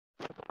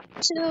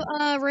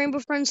to Rainbow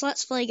Friends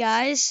Let's Play,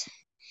 guys.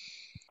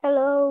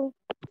 Hello.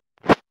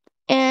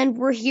 And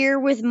we're here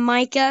with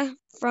Micah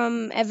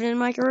from Evan and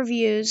Micah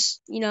Reviews.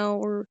 You know,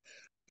 We're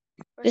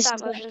this stop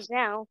is motions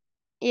now.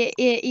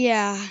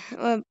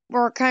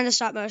 we're kind of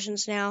stop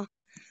motions now.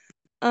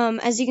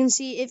 As you can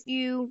see, if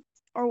you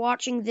are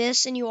watching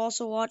this and you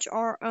also watch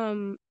our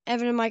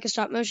Evan and Micah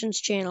stop motions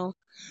channel,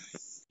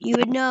 you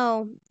would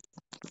know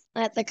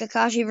that the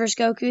Kakashi vs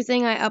Goku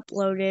thing I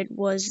uploaded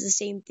was the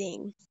same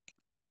thing.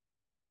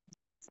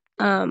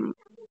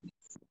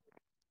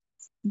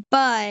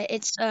 But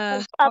it's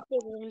It's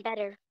updated and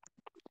better.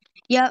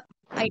 Yep,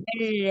 I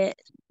edited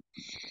it.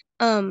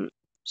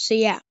 So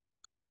yeah.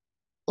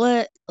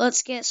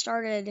 Let's get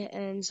started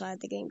inside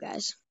the game,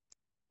 guys.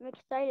 I'm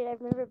excited.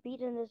 I've never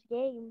beaten this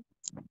game.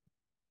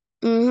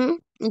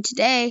 And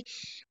today,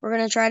 we're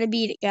gonna try to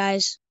beat it,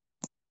 guys.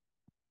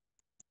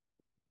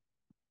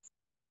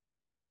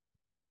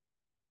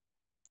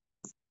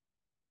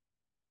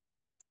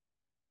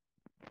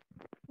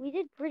 We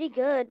did pretty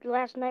good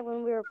last night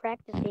when we were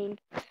practicing.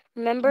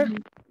 Remember?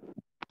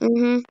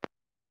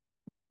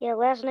 Yeah,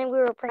 last night we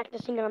were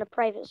practicing on a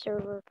private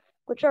server,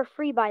 which are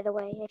free, by the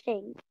way, I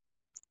think.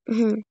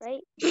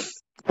 Right?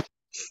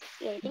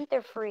 Yeah, I think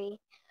they're free.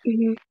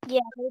 Yeah,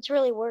 but it's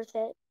really worth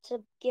it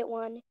to get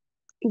one.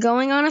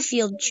 Going on a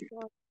field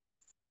trip.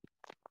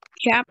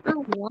 Chapter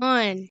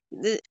 1.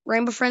 The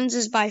Rainbow Friends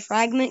is by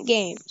Fragment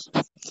Games.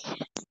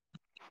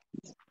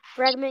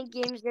 Fragment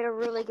Games did a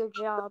really good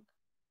job.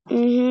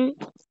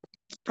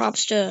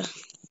 Props to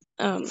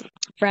Fragment.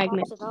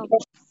 Props to them.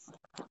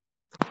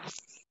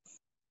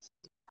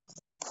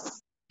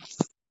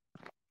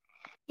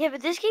 Yeah,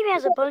 but this game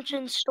has a bunch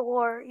in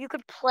store. You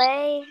could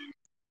play.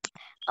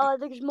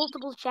 There's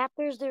multiple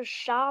chapters. There's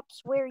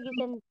shops where you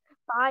can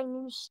buy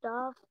new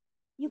stuff.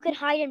 You can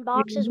hide in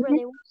boxes where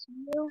they won't see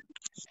you.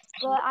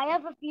 But I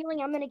have a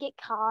feeling I'm gonna get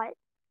caught.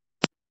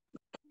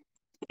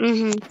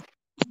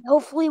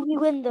 Hopefully we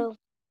win though.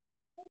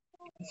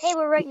 Hey,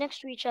 we're right next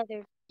to each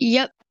other.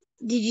 Yep.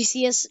 Did you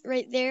see us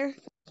right there?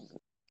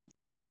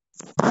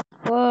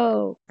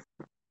 Whoa.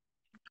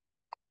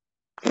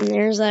 And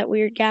there's that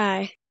weird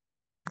guy.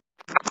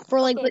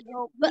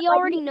 We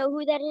already know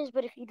who that is,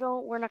 but if you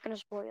don't, we're not gonna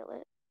spoil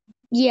it.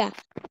 Yeah.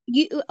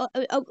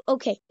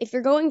 Okay, if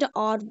you're going to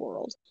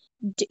Oddworld,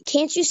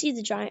 can't you see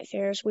the giant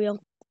Ferris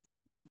wheel?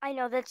 I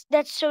know,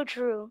 that's so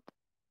true.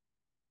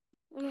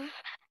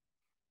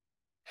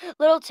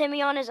 Little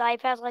Timmy on his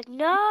iPad's like,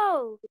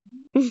 no!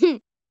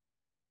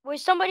 Where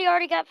somebody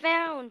already got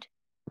found.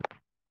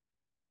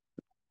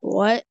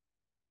 What?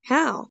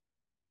 How?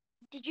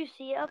 Did you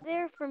see it up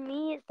there? For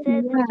me, it said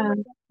that somebody got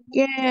found.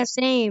 Yeah,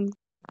 same.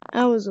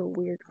 That was a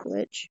weird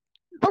glitch.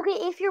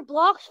 Okay, if your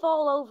blocks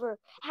fall over,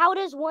 how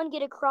does one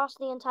get across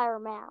the entire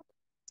map?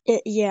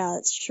 Yeah,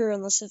 it's true.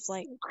 Unless if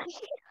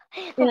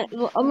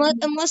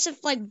unless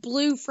if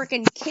Blue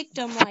freaking kicked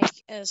him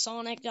like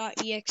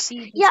Sonic.exe.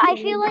 Yeah, I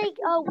feel like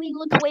we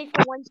look away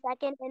for 1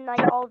 second and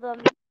like all of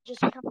them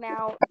just come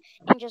out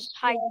and just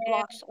hide the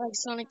blocks. Like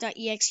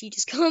Sonic.exe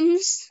just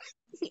comes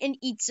and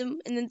eats them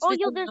and then. Oh,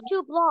 yo, there's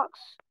 2 blocks.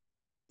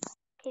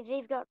 Okay,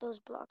 they've got those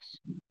blocks.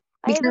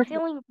 I have a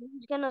feeling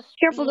he's gonna.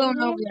 Careful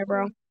going over there,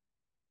 bro.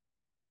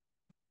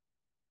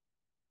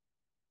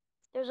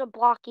 There's a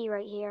blocky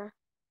right here.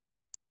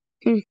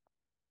 Okay,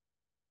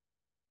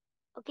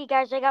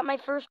 guys, I got my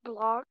first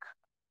block.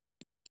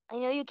 I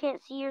know you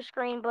can't see your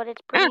screen, but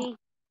it's pretty.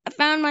 I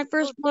found my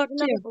first block too.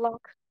 Another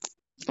block.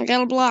 I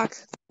got a block.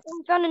 Oh,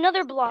 we found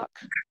another block.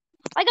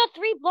 I got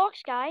 3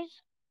 blocks,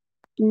 guys.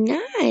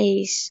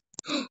 Nice.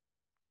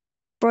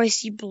 Bro, I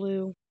see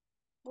blue.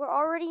 We're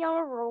already on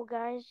a roll,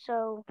 guys,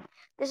 so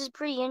this is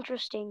pretty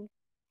interesting.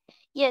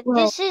 Yeah,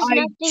 well, this is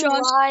nothing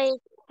like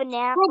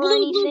FNAF or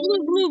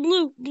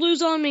anything.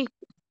 Blue's on me.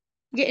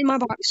 Get in my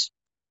box.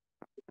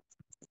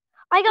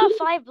 I got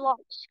 5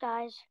 blocks,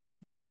 guys.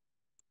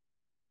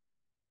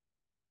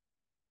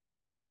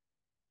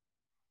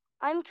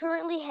 I'm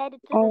currently headed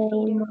to the feeder.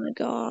 Oh my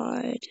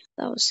god,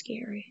 that was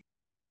scary.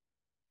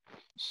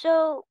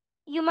 So,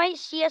 you might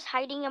see us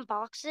hiding in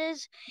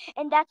boxes,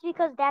 and that's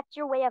because that's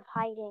your way of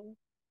hiding.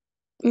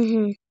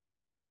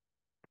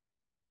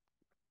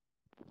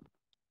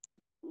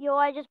 Yo,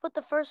 I just put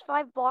the first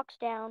 5 blocks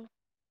down.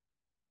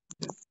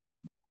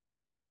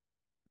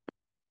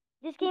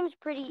 This game's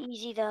pretty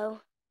easy, though.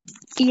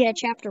 Yeah,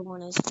 chapter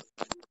 1 is.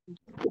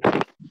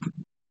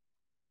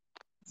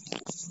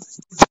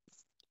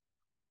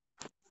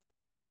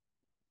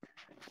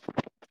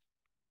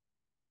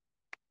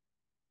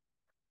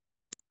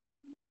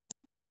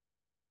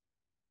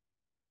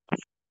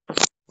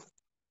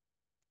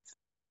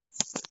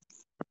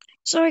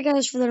 Sorry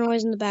guys for the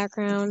noise in the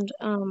background.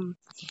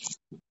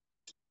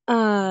 I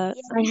have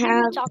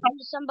talking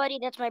to somebody.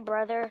 That's my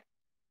brother.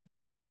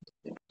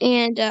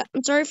 And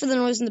I'm sorry for the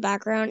noise in the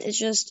background. It's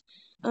just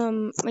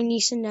my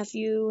niece and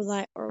nephew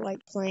are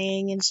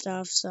playing and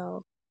stuff,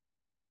 so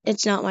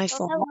it's not my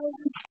fault.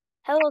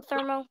 Hello,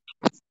 Thermo.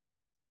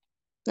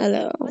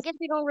 Hello. I guess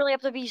we don't really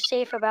have to be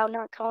safe about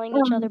not calling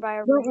each other by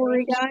our Don't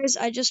worry, guys.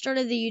 I just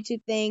started the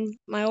YouTube thing.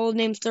 My old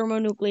name's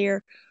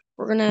Thermonuclear.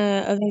 We're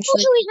gonna Oh,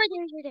 eventually. no, he's right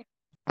there. He's right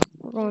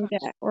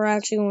there. We're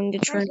actually going to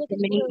turn Guys, to look at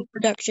the mini blue.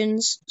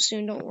 productions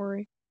soon. Don't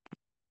worry.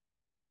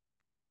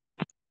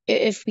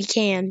 If we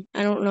can,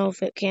 I don't know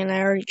if it can.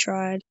 I already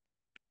tried.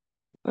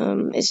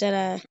 It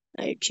said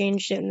I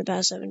changed it in the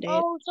past 7 days.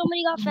 Oh,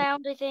 somebody got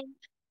found, I think.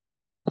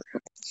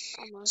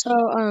 Almost.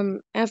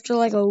 So after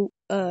like a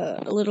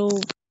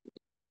little,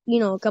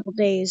 a couple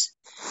days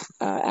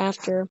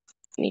after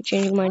me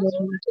changing my How's he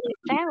name, not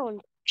getting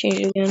found? change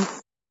it again.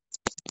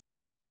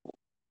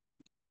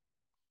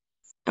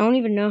 I don't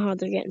even know how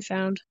they're getting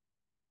found.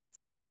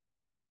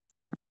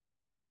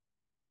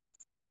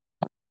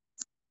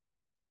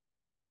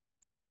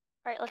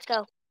 Alright, let's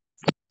go.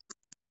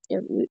 Yeah,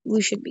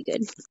 we should be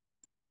good.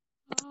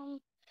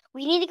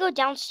 We need to go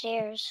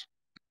downstairs.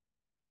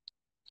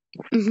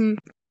 Mhm.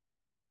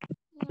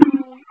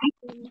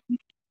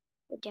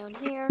 Go down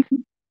here.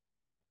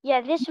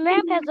 Yeah, this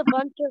map has a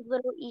bunch of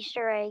little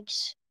Easter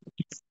eggs.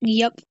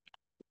 Yep.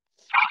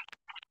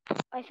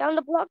 I found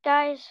the block,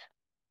 guys.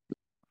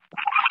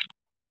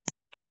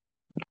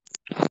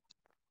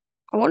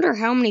 I wonder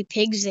how many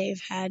pigs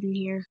they've had in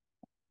here.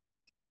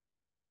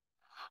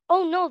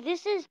 Oh no,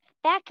 this is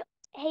back.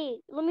 Hey,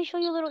 let me show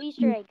you a little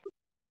Easter egg.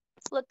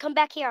 Look, come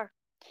back here.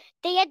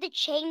 They had to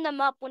chain them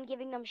up when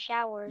giving them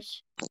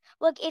showers.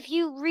 Look, if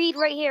you read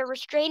right here,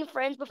 restrain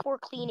friends before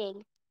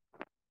cleaning.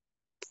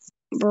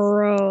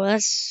 Bro,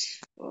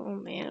 oh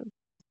man.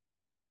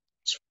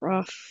 It's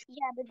rough.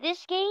 Yeah, but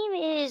this game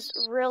is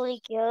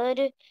really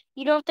good.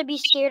 You don't have to be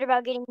scared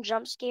about getting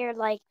jump scared.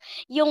 Like,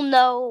 you'll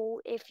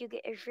know if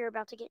you're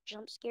about to get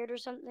jump scared or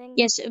something.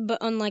 Yes, but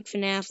unlike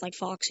FNAF, like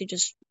Foxy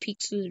just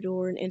peeks through the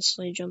door and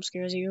instantly jump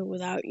scares you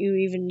without you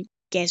even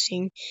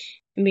guessing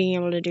and being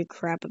able to do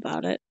crap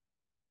about it.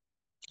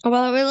 Oh,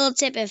 by the way, little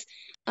tip: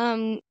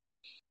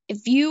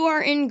 if you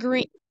are in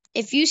green,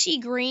 if you see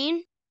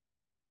green,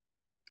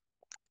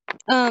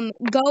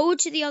 go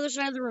to the other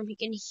side of the room. He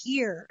can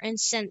hear and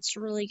sense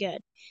really good.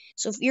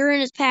 So if you're in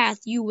his path,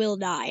 you will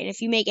die. And if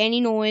you make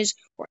any noise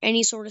or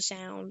any sort of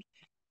sound,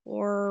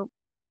 or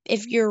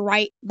if you're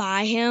right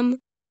by him,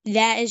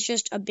 that is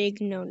just a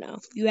big no-no.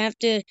 You have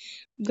to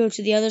go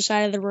to the other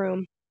side of the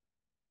room.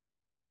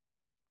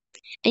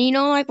 And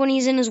like when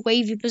he's in his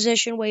wavy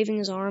position, waving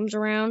his arms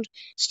around,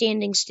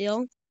 standing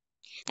still,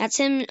 that's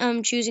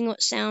him choosing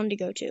what sound to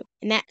go to.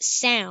 And that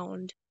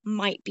sound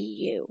might be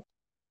you.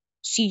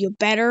 So you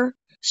better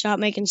stop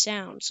making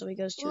sounds. So he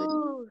goes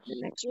to the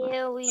next one.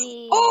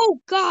 Scary. Oh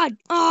God!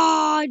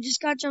 Oh, I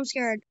just got jump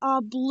scared.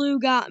 Oh, blue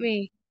got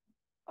me.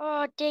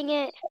 Oh, dang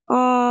it.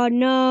 Oh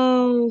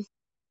no.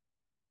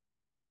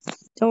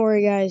 Don't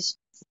worry, guys.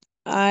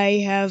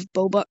 I have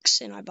Bobucks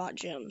and I bought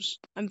gems.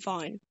 I'm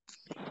fine.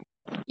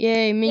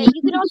 Yay, Yeah, mini.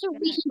 you can also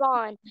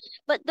respawn.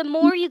 But the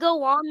more you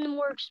go on, the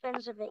more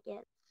expensive it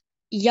gets.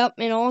 Yep,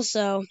 and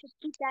also Just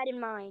keep that in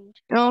mind.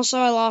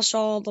 I lost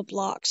all the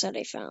blocks that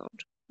I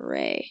found.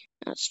 Hooray.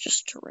 That's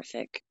just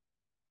terrific.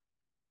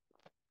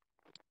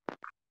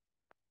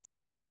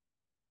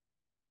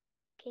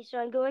 Okay, so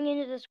I'm going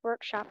into this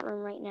workshop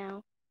room right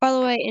now. By the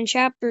way, in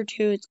chapter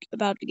 2, it's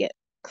about to get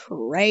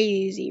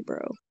crazy,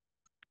 bro.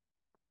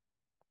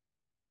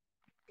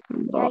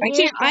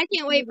 Yeah, I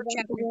can't wait for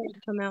chapter 2 to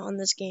come out on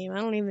this game. I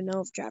don't even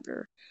know if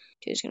chapter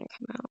 2 is gonna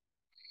come out.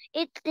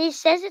 It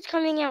says it's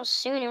coming out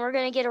soon, and we're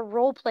gonna get a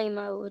roleplay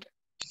mode.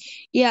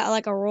 Yeah,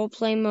 like a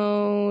roleplay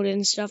mode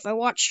and stuff. I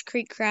watched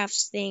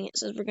Creekcraft's thing. It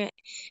says we're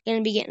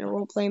gonna be getting a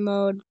roleplay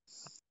mode,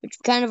 which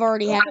we kind of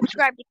already have.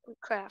 Subscribe to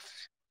Creekcraft.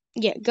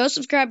 Yeah, go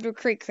subscribe to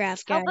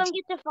Creekcraft, guys. Help him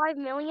get to 5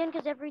 million,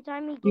 because every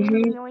time he gains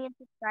 1,000,000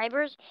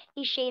 subscribers,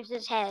 he shaves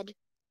his head.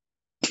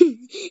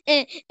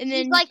 and then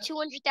He's like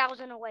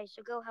 200,000 away,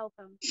 so go help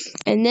him.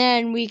 And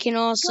then we can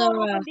also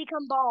Go help him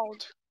become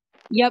bald.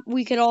 Yep,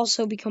 we could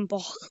also become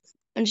bald.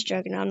 I'm just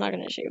joking. I'm not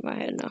gonna shave my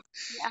head now.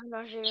 Yeah, I'm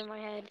not shaving my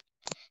head.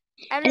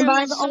 I don't And know. by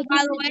This the, is oh, by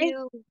something the to way,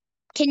 do.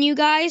 can you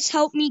guys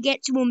help me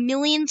get to 1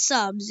 million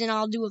subs and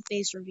I'll do a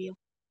face reveal?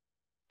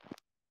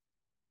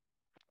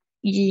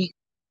 Yeah.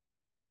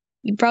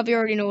 You probably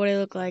already know what I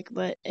look like,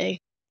 but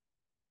hey.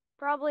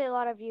 Probably a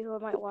lot of you who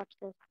might watch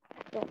this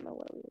don't know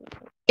what we look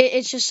like.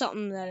 It's just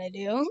something that I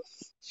do.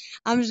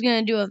 I'm just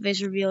gonna do a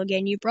face reveal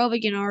again. You probably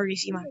can already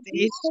see my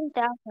face.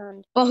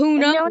 10,000. But who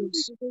And no, knows?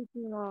 it's way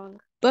too long.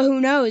 But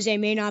who knows? I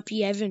may not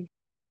be Evan.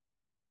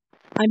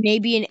 I may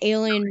be an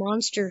alien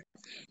monster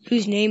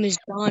whose name is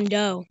John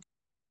Doe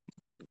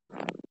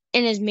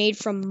and is made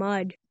from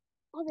mud.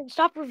 Oh, then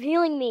stop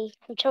revealing me.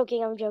 I'm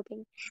joking. I'm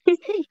joking.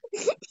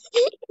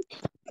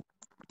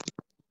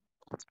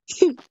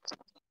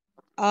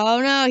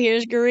 Oh no,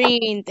 here's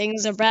green.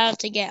 Things are about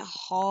to get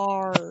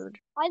hard.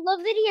 I love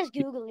that he has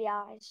googly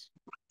eyes.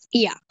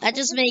 Yeah, that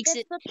just makes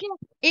it.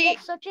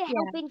 That's such a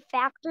helping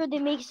factor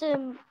that makes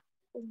him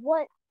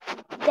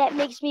that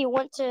makes me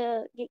want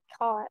to get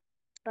caught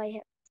by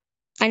him.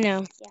 I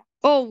know. Yeah.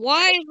 Oh,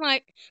 why is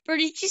my... Bro,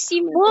 did you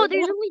see me? Whoa,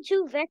 there's only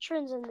 2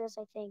 veterans in this,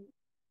 I think.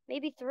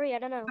 Maybe 3, I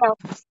don't know.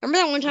 Remember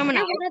that one time when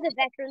You're one of the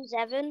veterans,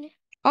 Evan.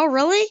 Oh,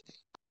 really?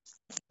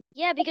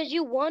 Yeah, because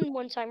you won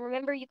one time.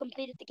 Remember you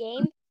completed the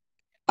game?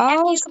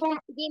 After Oh, you complete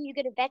the game, you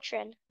get a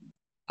veteran.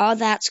 oh,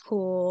 that's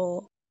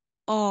cool.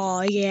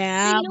 Oh, So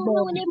yeah, you know boy.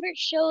 how whenever it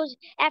shows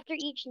after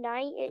each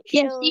night, it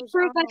Yeah, see, shows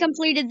proof I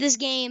completed this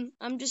game.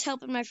 I'm just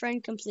helping my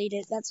friend complete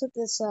it. That's what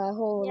this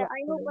whole. yeah,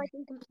 I hope I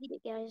can complete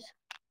it, guys.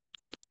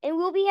 And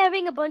we'll be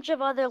having a bunch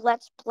of other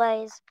Let's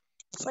Plays.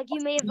 Like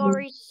you may have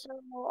already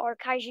saw our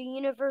Kaiju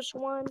Universe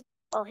one.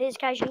 Well, his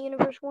Kaiju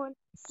Universe one.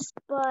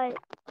 But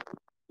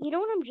you know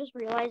what I'm just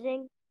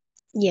realizing?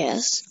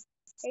 Yes.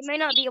 They might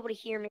not be able to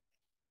hear me.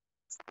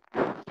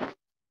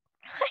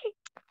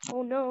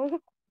 Oh no.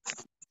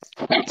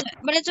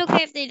 But it's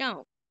okay if they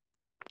don't.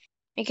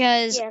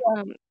 Because Yeah.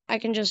 I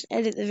can just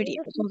edit the There's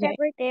video. a It's few okay.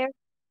 right there.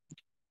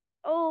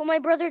 Oh, my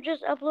brother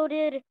just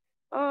uploaded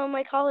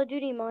my Call of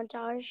Duty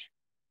montage.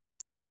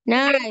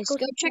 Nice. Go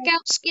Go check subscribe.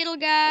 out Skittle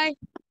Guy.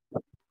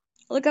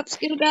 Look up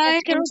Skittle Guy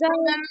Let's get and him scroll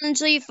going. down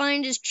until you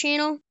find his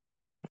channel.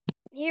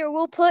 Here,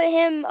 we'll put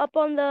him up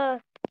on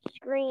the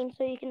screen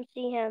so you can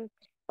see him.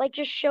 Like,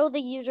 just show the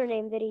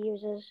username that he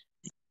uses.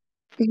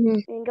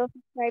 And go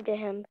subscribe to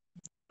him.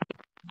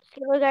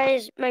 Skittle Guy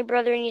is my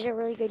brother, and he's a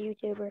really good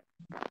YouTuber.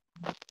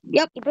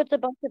 Yep. He puts a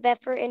bunch of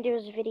effort into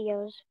his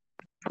videos.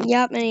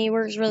 Yep, and he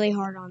works really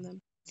hard on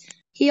them.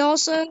 He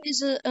also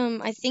is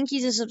I think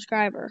he's a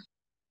subscriber.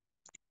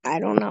 I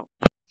don't know.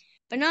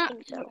 But I not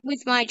think so.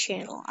 with my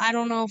channel. I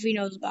don't know if he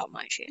knows about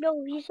my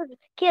channel. No,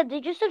 Kid,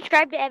 did you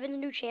subscribe to Evan's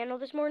new channel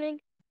this morning?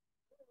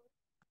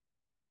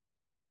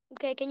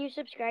 Okay, can you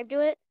subscribe to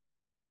it?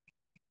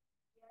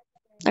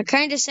 That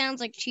kind of sounds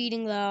like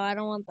cheating, though. I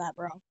don't want that,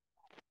 bro.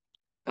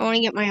 I want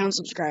to get my own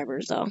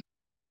subscribers, though.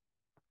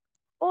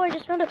 Oh, I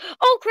just found a.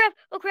 Oh crap!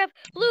 Oh crap!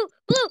 Blue!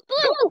 No,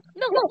 Blue's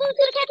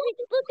gonna catch me!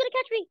 Blue's gonna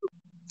catch me!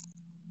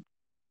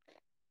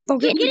 Bro,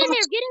 Kid, get in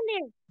there! Get in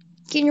there!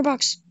 Get in your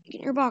box. Get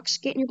in your box.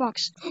 Get in your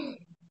box.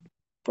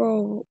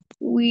 Bro,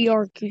 we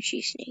are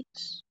Gucci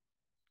snakes.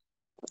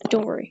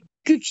 Don't worry.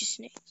 Gucci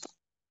snakes.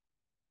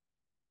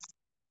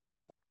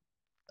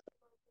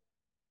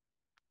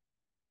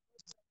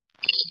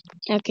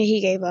 Okay,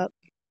 he gave up.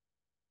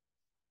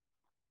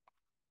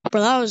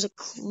 Bro, that was a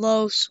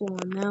close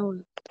one. That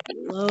was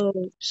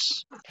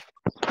close.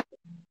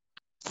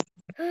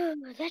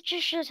 That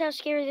just shows how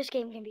scary this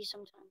game can be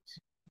sometimes.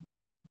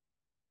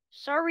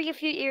 Sorry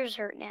if your ears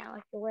hurt now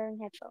if you're wearing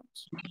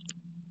headphones.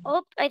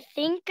 Oh, I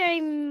think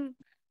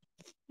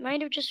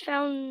might have just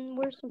found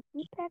where some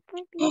food pack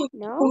might be.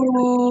 No?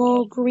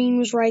 Oh, Green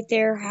was right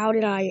there. How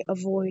did I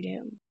avoid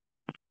him?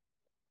 Oh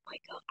my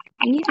god.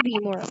 I need to be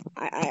more.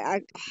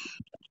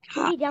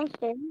 Is he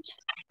downstairs?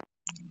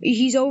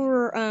 He's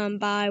over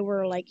by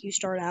where like you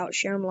start out,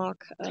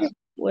 Shamrock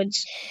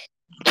Woods.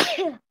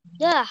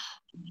 Yeah.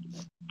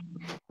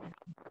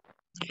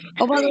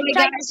 Oh, by the way,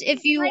 guys,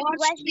 if you Type watched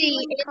bless the you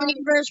in the comments.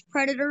 Alien vs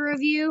Predator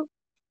review,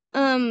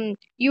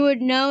 you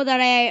would know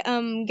that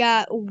I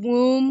got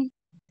wom,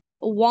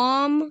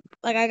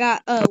 like I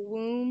got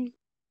womb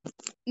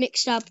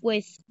mixed up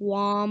with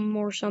wom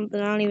or something.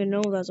 I don't even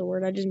know if that's a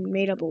word. I just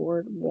made up a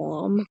word,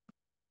 wom.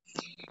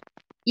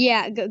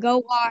 Yeah, go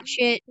watch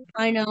it.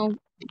 I know.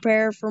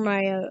 Prepare for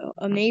my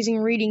amazing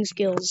reading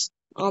skills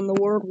on the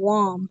word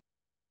wom.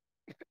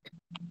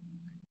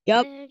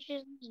 Yep.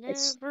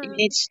 It's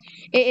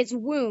Oh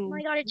womb.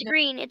 my god, it's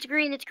green. It's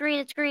green. It's green.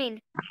 It's green.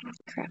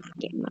 Crap,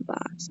 get in my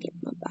box. Get in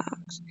my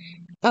box.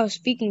 Oh,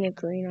 speaking of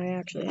green, I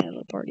actually have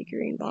a party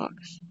green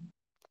box.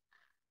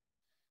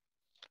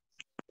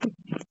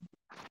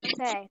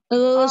 Okay.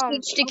 Let's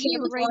switch to I'll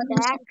be right camouflage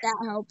back. if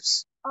that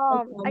helps.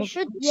 I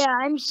should. Yeah,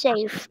 I'm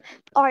safe.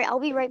 All right, I'll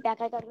be right back.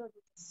 I gotta go.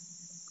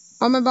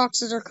 All my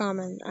boxes are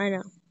common. I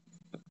know.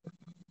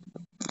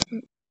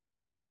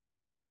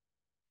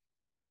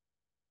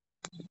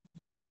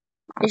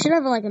 They should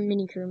have like a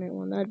mini Kermit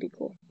one. That'd be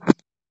cool.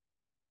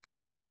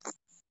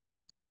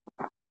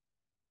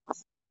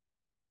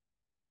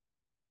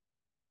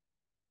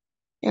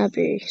 That'd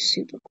be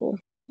super cool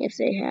if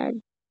they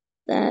had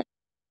that.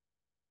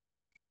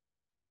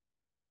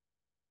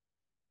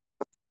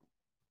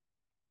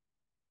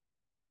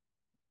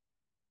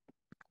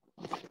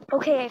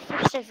 Okay, I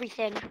fixed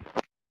everything.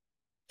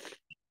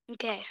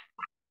 Okay.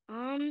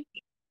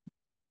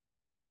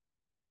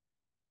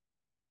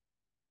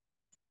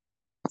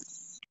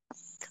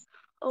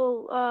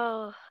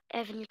 Oh,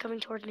 Evan, you're coming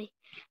towards me.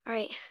 All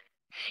right.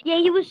 Yeah,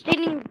 he was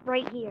standing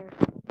right here.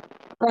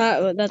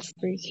 That's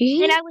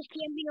freaky. And I was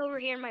camping over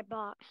here in my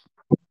box.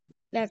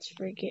 That's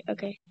freaky.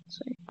 Okay,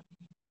 sorry.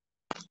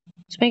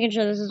 Just making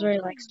sure this is where he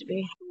likes to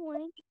be.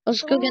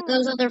 Let's go get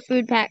those other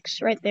food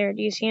packs right there.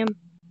 Do you see them?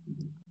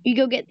 You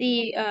go get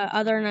the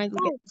other, and I go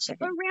get the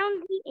second.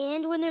 Around the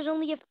end, when there's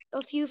only a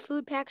few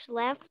food packs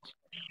left,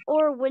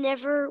 or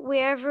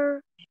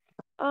wherever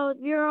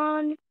you're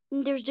on,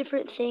 and there's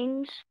different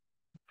things,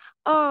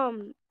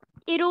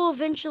 it'll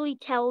eventually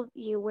tell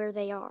you where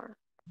they are.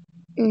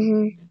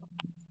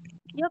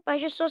 Yep, I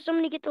just saw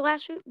somebody get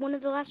one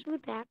of the last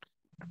food packs.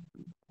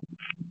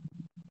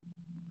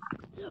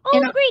 Oh,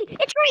 it's green!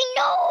 It's green!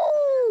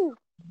 No!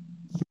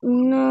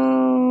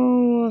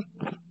 No!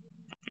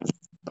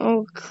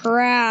 Oh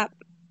crap!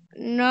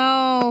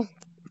 No!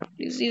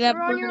 You see that?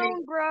 You're on your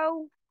own,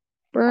 bro.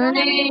 I don't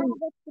have any Burning.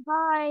 Robux to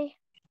buy.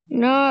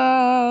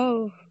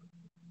 No.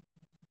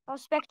 I'll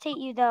spectate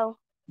you though.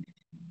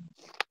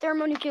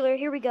 Thermonuclear,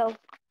 here we go.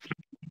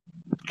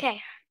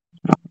 Okay.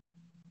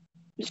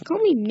 Just call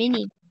me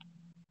Minnie.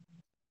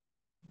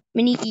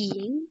 Minnie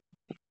eating.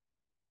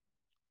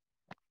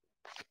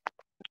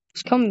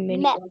 Just call me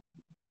Minnie. Mep.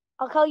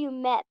 I'll call you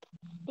Mep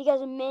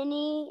because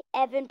Mini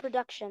Evan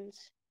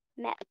Productions.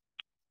 Mep.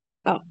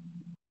 Oh.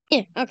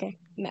 Yeah, okay.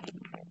 Mep.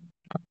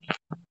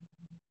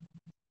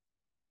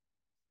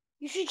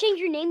 You should change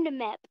your name to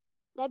Mep.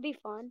 That'd be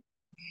fun.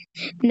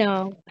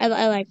 No, I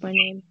like my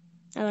name.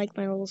 I like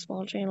my little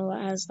small channel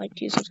that has like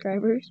 2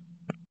 subscribers.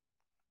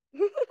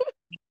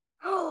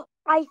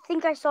 I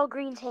think I saw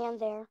Green's hand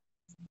there.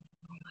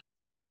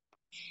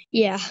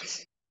 Yeah.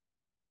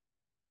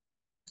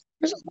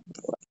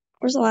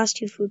 Where's the last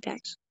 2 food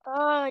packs?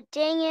 Oh,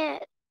 dang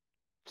it.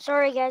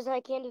 Sorry, guys, I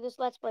can't do this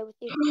Let's Play with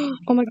you.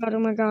 Oh my god, oh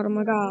my god, oh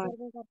my god.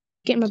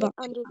 Get in my box.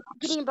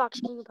 Get in your box,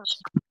 get in your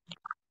box.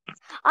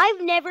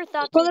 I've never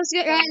thought Well, to... this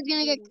guy's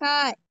gonna get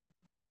caught.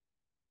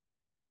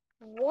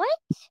 What?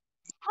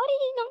 How did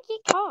he not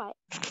get caught?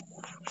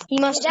 He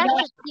must have.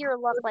 That's just pure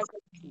luck, like,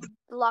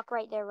 luck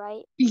right there,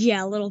 right?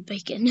 Yeah, little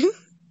bacon.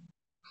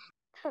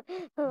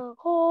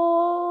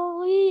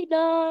 Holy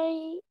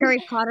night.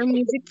 Harry Potter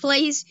music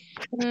plays.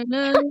 Na,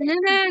 na, na,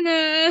 na,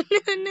 na,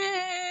 na,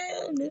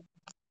 na.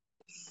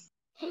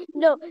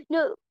 No,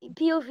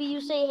 POV, you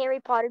say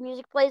Harry Potter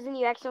music plays and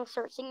you actually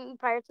start singing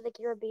Pirates of the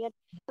Caribbean.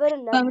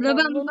 Bum, da, bum,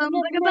 bum, ba,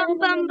 bum,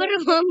 bum, ba, da,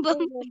 bum,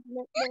 bum.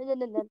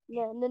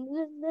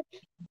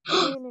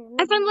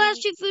 I found the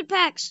last 2 food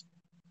packs.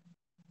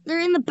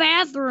 They're in the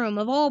bathroom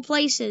of all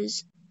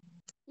places.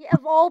 Yeah,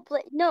 of all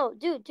no,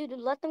 dude,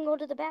 let them go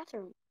to the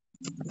bathroom.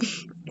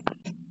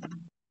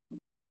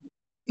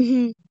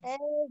 This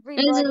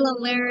Everybody is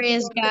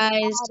hilarious,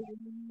 guys.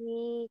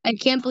 I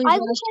can't believe I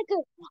wish I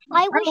could.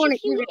 I wish wanna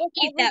if eat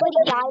that everybody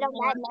bacon died on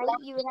that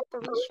night, you would have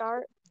to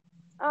restart.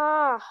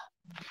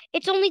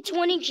 It's only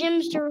 20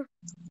 gems to.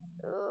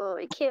 Oh,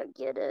 I can't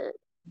get it.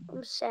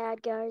 I'm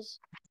sad, guys.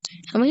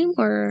 How many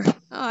more? Oh,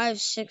 I have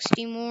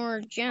 60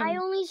 more gems. I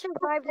only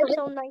survived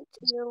until night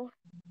 2.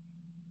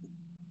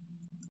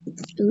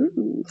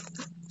 Ooh.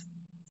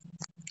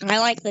 I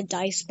like the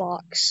dice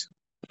box.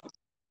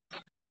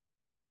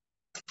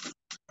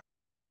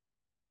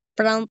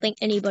 But I don't think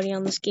anybody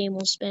on this game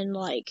will spend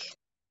like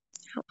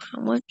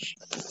how much?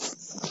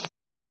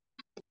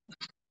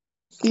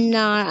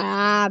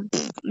 Nah,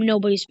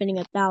 nobody's spending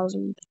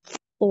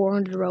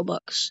 1,400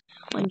 Robux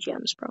on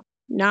gems, bro.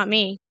 Not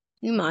me.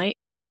 You might.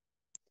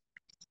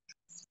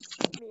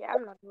 Yeah,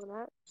 I'm not doing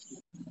that.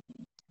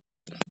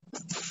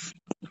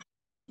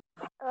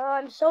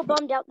 I'm so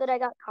bummed out that I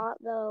got caught,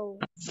 though.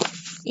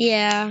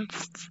 Yeah.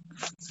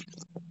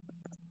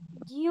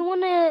 Do you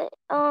wanna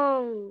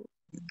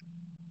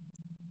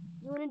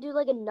do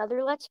like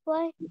another Let's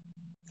Play?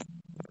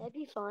 That'd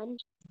be fun.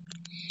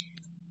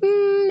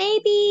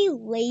 Maybe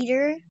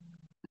later.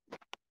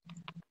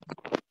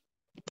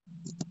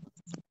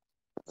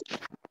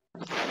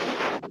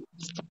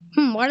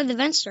 Why did the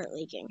vents start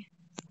leaking?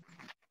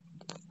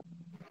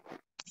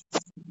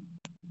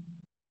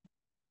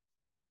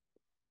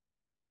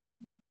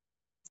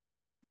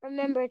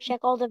 Remember,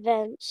 check all the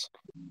vents.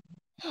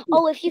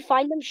 Oh, if you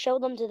find them, show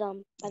them to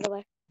them, by the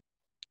way.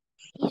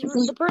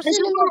 The person This is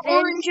in the where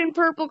vents. orange and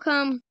purple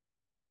come.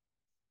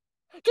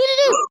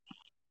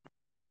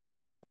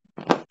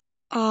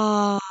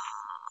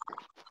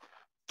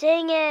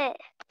 Dang it.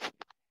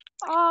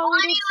 Oh,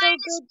 we did so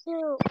good,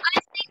 too. I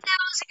think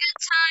that was a good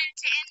time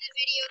to end the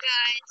video,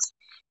 guys.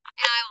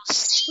 And I will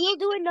see you.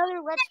 We'll do another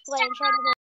Let's Play and try to